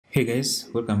Hey guys,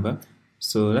 welcome back.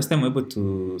 So last time we were able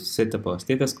to set up our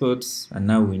status codes, and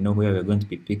now we know where we're going to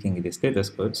be picking the status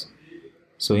codes.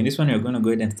 So in this one, we're going to go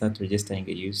ahead and start registering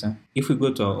a user. If we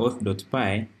go to our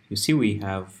auth.py, you see we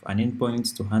have an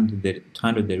endpoint to handle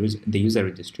the user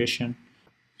registration.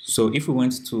 So if we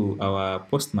went to our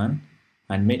postman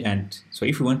and then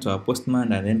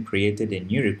created a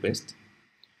new request,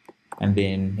 and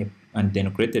then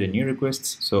created a new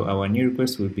request. So our new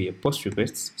request will be a post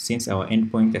request since our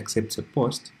endpoint accepts a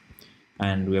post,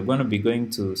 and we are going to be going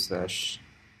to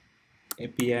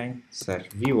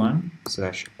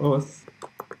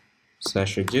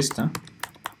 /api/v1/auth/register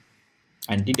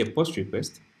and did a post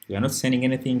request. We are not sending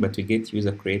anything, but we get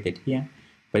user created here.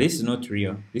 But this is not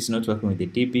real. This is not working with the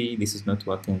DB. This is not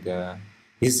working.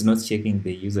 This is not checking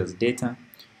the user's data.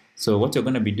 So what you're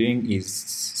going to be doing is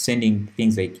sending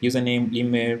things like username,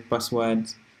 email,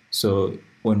 passwords. So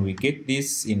when we get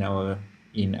this in our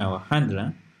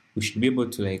handler, we should be able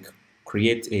to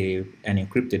create an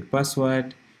encrypted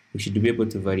password. We should be able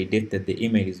to validate that the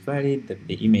email is valid, that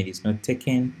the email is not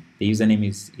taken, the username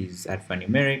is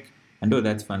alphanumeric, and all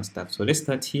that fun stuff. So let's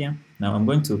start here. Now I'm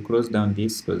going to close down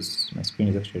this because my screen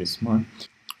is actually small.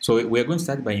 So we are going to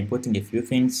start by importing a few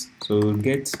things. So we'll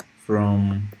get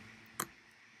from,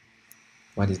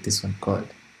 what is this one called?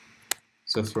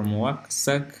 So from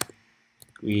worksac,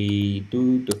 we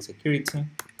do .security,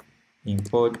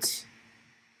 import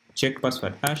check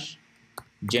password hash,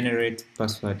 generate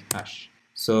password hash.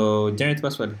 So generate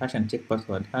password hash and check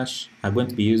password hash are going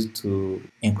to be used to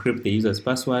encrypt the user's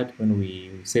password when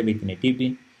we save it in a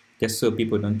DB, just so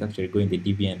people don't actually go in the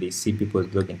DB and they see people's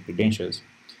login credentials.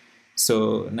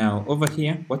 So now over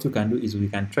here, what we can do is we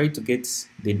can try to get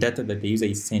the data that the user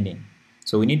is sending.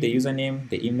 So we need the username,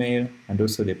 the email, and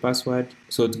also the password.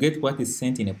 So to get what is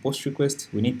sent in a post request,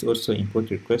 we need to also import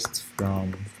requests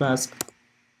from Flask.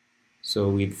 So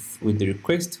with the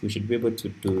request, we should be able to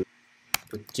do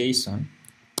JSON.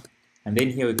 And then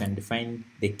here we can define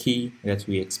the key that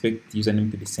we expect the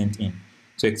username to be sent in.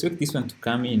 So expect this one to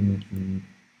come in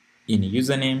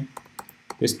username.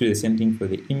 Let's do the same thing for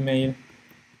the email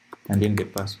and then the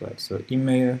password. So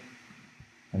email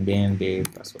and then the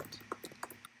password.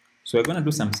 So we're going to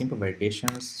do some simple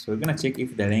validations. So we're going to check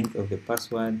if the length of the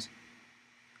password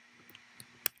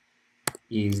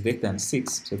is less than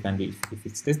 6. So it can be, if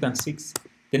it's less than 6,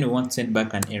 then we want to send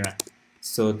back an error.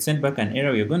 So to send back an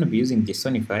error, we're going to be using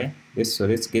JSONify. So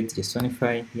let's get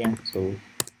JSONify here. So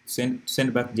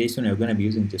send back JSON, we're going to be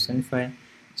using JSONify.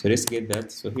 So let's get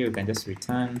that. So here we can just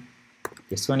return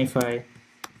JSONify,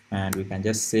 and we can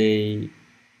just say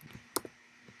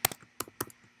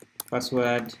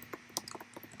password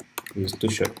is too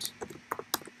short.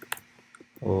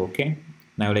 Okay,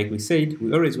 now like we said,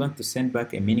 we always want to send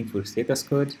back a meaningful status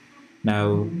code.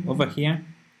 Now over here,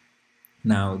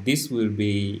 now this will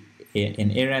be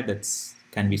an error that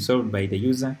can be solved by the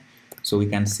user. So we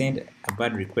can send a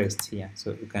bad request here.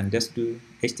 So we can just do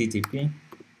http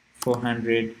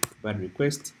 400 bad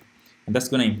request, and that's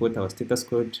going to import our status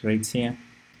code right here.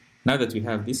 Now that we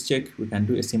have this check, we can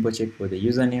do a simple check for the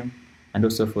username and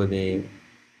also for the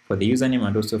username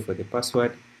and also for the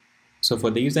password. So for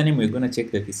the username, we're going to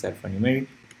check that it's alphanumeric.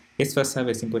 Let's first have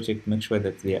a simple check to make sure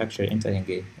that they're actually entering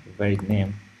a valid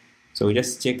name. So we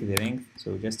just check the length.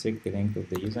 So we just check the length of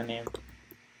the username.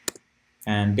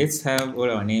 And let's have all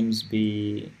our names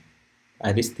be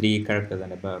at least 3 characters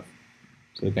and above.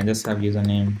 So we can just have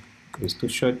username is too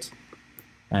short.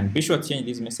 And be sure to change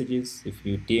these messages if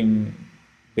you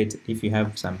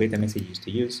have some better messages to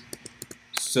use.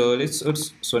 So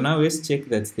now let's check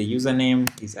that the username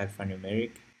is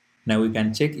alphanumeric. Now we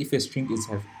can check if a string is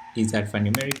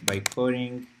alphanumeric by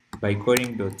calling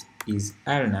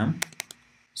 .isAlnum.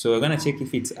 So we're gonna check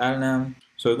if it's alnum.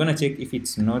 So we're gonna check if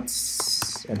it's not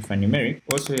alphanumeric.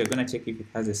 Also, we're gonna check if it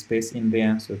has a space in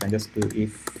there. So we can just do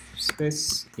if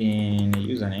space in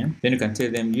username. Then you can tell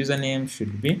them username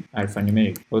should be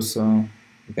alphanumeric. Also,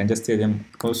 you can just tell them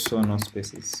also no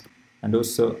spaces. And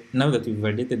also, now that we've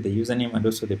validated the username and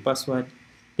also the password,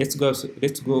 let's also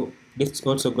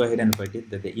go ahead and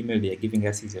validate that the email they are giving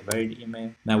us is a valid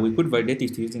email. Now we could validate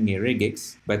it using a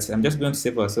regex, but I'm just going to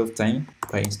save ourselves time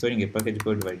by installing a package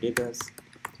called validators.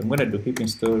 So I'm going to do pip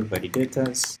install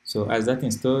validators. So as that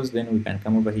installs, then we can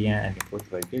come over here and import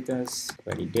validators.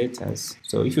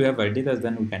 So if you have validators,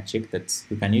 then we can check that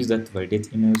we can use that to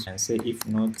validate emails and say if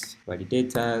not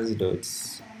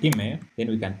validators.email, then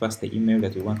we can pass the email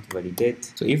that we want to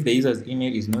validate. So if the user's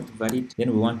email is not valid,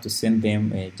 then we want to send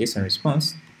them a JSON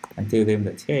response and tell them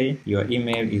that, hey, your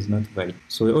email is not valid.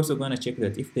 So we're also going to check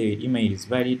that if the email is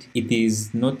valid,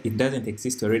 it doesn't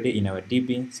exist already in our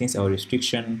DB, since our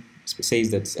restriction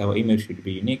says that our email should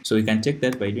be unique. So we can check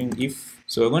that by doing if.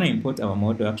 So we're going to import our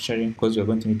model actually, because we're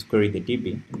going to need to query the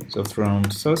DB. So from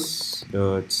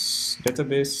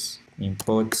source.database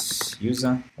import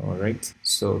user. All right,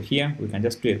 so here we can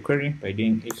just do a query by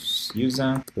doing if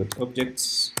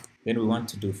user.objects. Then we want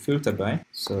to do filter by.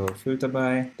 So filter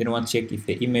by, then we want to check if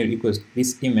the email equals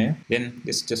this email. Then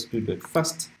let's just do dot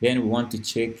first. Then we want to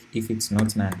check if it's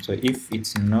not none. So if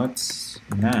it's not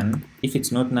none,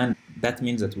 that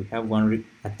means that we have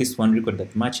at least one record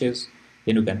that matches.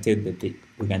 Then we can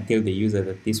tell the user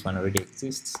that this one already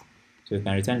exists. So we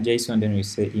can return JSON. Then we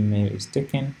say email is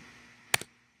taken.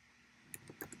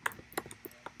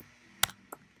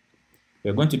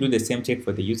 We're going to do the same check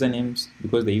for the usernames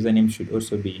because the username should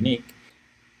also be unique.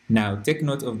 Now take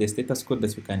note of the status code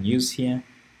that we can use here.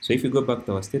 So if you go back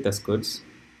to our status codes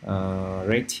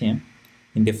right here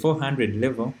in the 400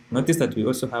 level, notice that we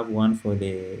also have one for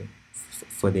the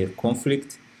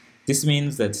conflict. This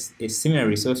means that a similar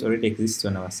resource already exists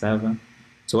on our server.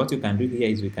 So what we can do here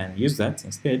is we can use that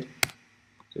instead.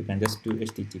 So we can just do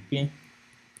HTTP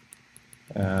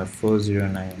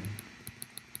 409.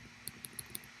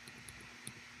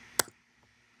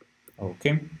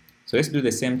 Okay, so let's do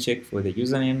the same check for the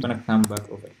username. I'm gonna come back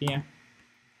over here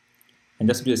and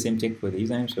just do the same check for the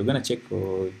username. So we're gonna check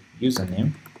for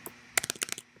username,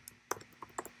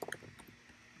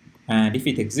 and if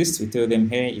it exists, we tell them,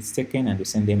 hey, it's taken, and we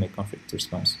send them a conflict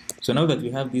response. So now that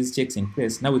we have these checks in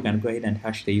place, now we can go ahead and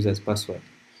hash the user's password.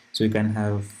 So we can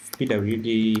have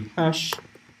pwd hash.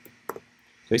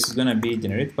 So this is gonna be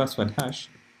generate password hash,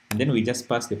 and then we just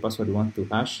pass the password we want to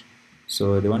hash.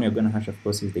 So the one we're going to hash, of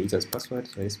course, is the user's password.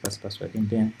 So let's pass password in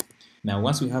there. Now,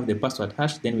 once we have the password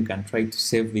hash, then we can try to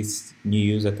save this new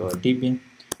user to our DB.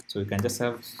 So we can just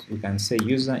we can say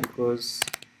user equals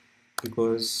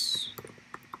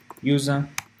user.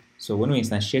 So when we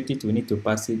instantiate it, we need to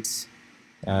pass it.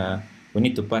 The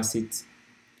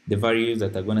values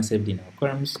that are going to saved in our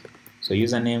columns. So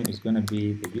username is going to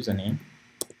be the username.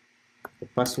 The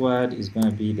password is going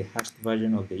to be the hashed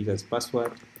version of the user's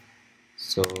password.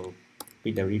 So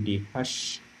pwd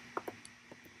hash.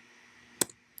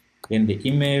 Then the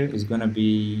email is going to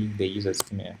be the user's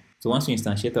email. So once we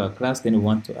instantiate our class, then we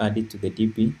want to add it to the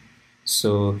DB.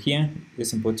 So here,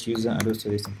 let's import user and also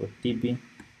let's import DB.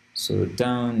 So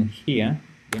down here,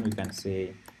 then we can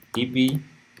say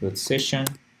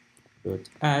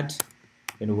db.session.add.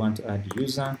 Then we want to add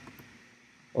user.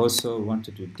 Also, we want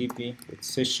to do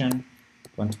db.session.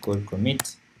 Want to call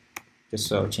commit, just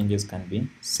so our changes can be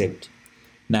saved.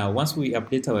 Now once we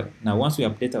update our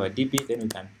DB, then we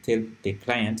can tell the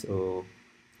client, or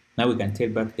now we can tell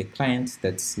back the client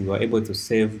that we were able to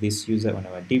save this user on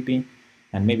our DB,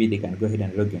 and maybe they can go ahead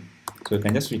and log in. So we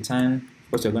can just return, of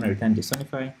course we're going to return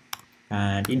JSONify,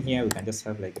 and in here we can just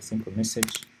have like a simple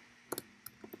message.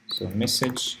 So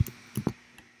message.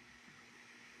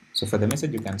 So for the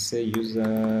message, you can say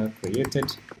user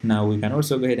created. Now we can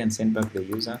also go ahead and send back the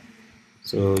user.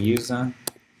 So user,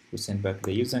 we send back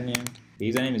the username. The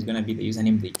username is going to be the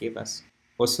username they gave us.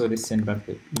 Also, let's send back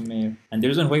the email. And the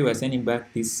reason why we are sending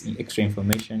back this extra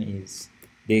information is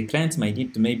the client might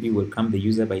need to maybe welcome the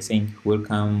user by saying,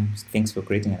 welcome, thanks for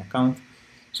creating an account.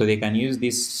 So they can use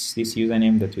this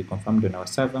username that we confirmed on our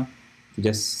server to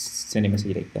just send a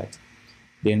message like that.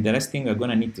 Then the last thing we're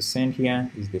going to need to send here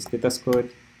is the status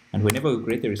code. And whenever we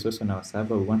create a resource on our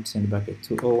server, we want to send back a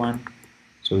 201.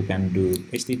 So we can do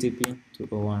HTTP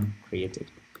 201 created.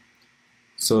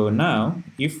 So now,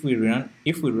 if we run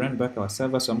back our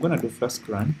server, so I'm going to do Flask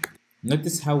run.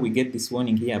 Notice how we get this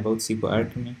warning here about SQL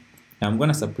Alchemy. Now I'm going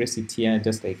to suppress it here,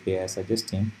 just like they are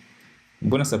suggesting. I'm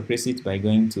going to suppress it by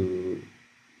going to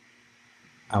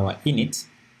our init,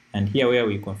 and here where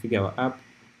we configure our app,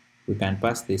 we can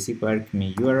pass the SQL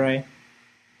Alchemy URI.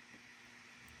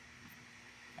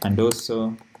 And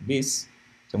also this,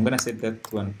 so I'm gonna set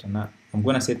that one to now. I'm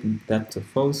gonna set that to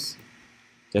false,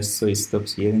 just so it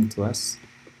stops yelling to us.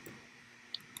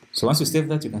 So once we save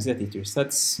that, you can see that it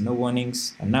restarts, no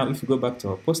warnings. And now if you go back to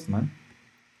our Postman,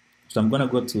 so I'm gonna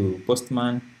go to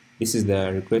Postman. This is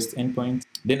the request endpoint.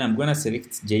 Then I'm gonna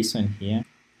select JSON here.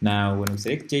 Now when we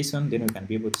select JSON, then we can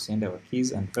be able to send our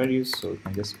keys and values. So we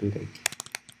can just do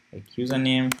like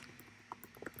username.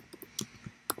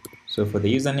 So for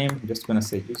the username, I'm just gonna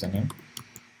say username.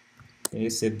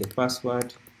 Let's set the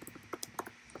password.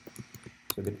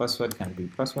 So the password can be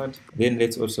password. Then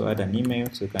let's also add an email.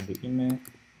 So it can be email.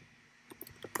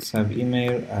 Let's have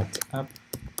email at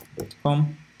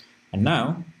app.com. And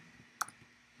now,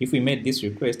 if we made this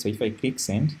request, so if I click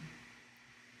send,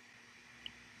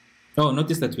 oh,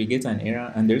 notice that we get an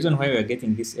error. And the reason why we are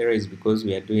getting this error is because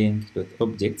we are doing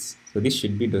 .objects. So this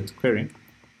should be .query.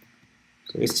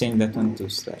 So let's change that one to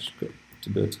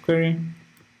 /to.query.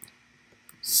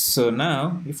 So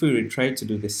now if we try to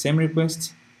do the same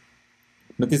request,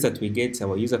 notice that we get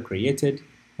our user created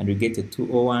and we get a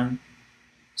 201.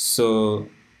 So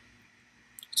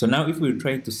now if we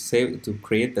try to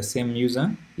create the same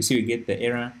user, you see we get the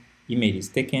error, email is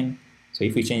taken. So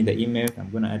if we change the email, I'm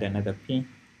going to add another P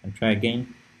and try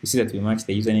again. You see that we match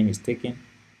the username is taken.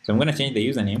 So I'm going to change the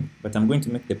username, but I'm going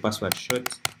to make the password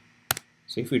short.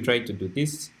 So if we try to do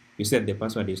this, you see that the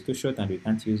password is too short and we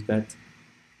can't use that.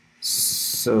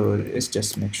 So let's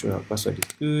just make sure our password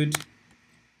is good.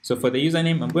 So for the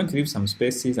username, I'm going to leave some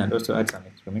spaces and also add some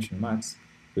exclamation marks.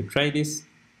 We try this.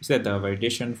 You see that our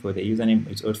validation for the username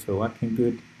is also working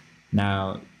good.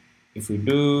 Now, if we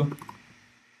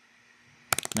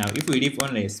leave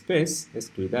only a space, let's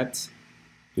do that.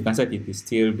 You can see that it is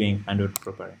still being handled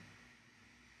properly.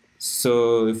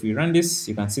 So if we run this,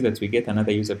 you can see that we get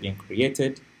another user being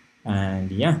created, and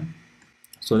yeah.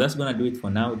 So that's going to do it for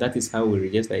now. That is how we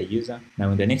register a user. Now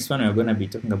in the next one, we're going to be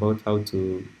talking about how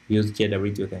to use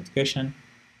JWT authentication,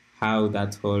 how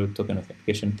that whole token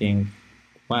authentication thing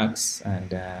works,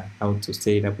 and how to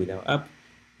set it up with our app,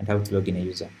 and how to log in a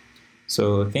user.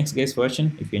 So thanks guys for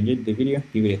watching. If you enjoyed the video,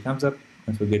 give it a thumbs up.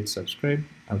 Don't forget to subscribe.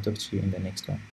 I'll talk to you in the next one.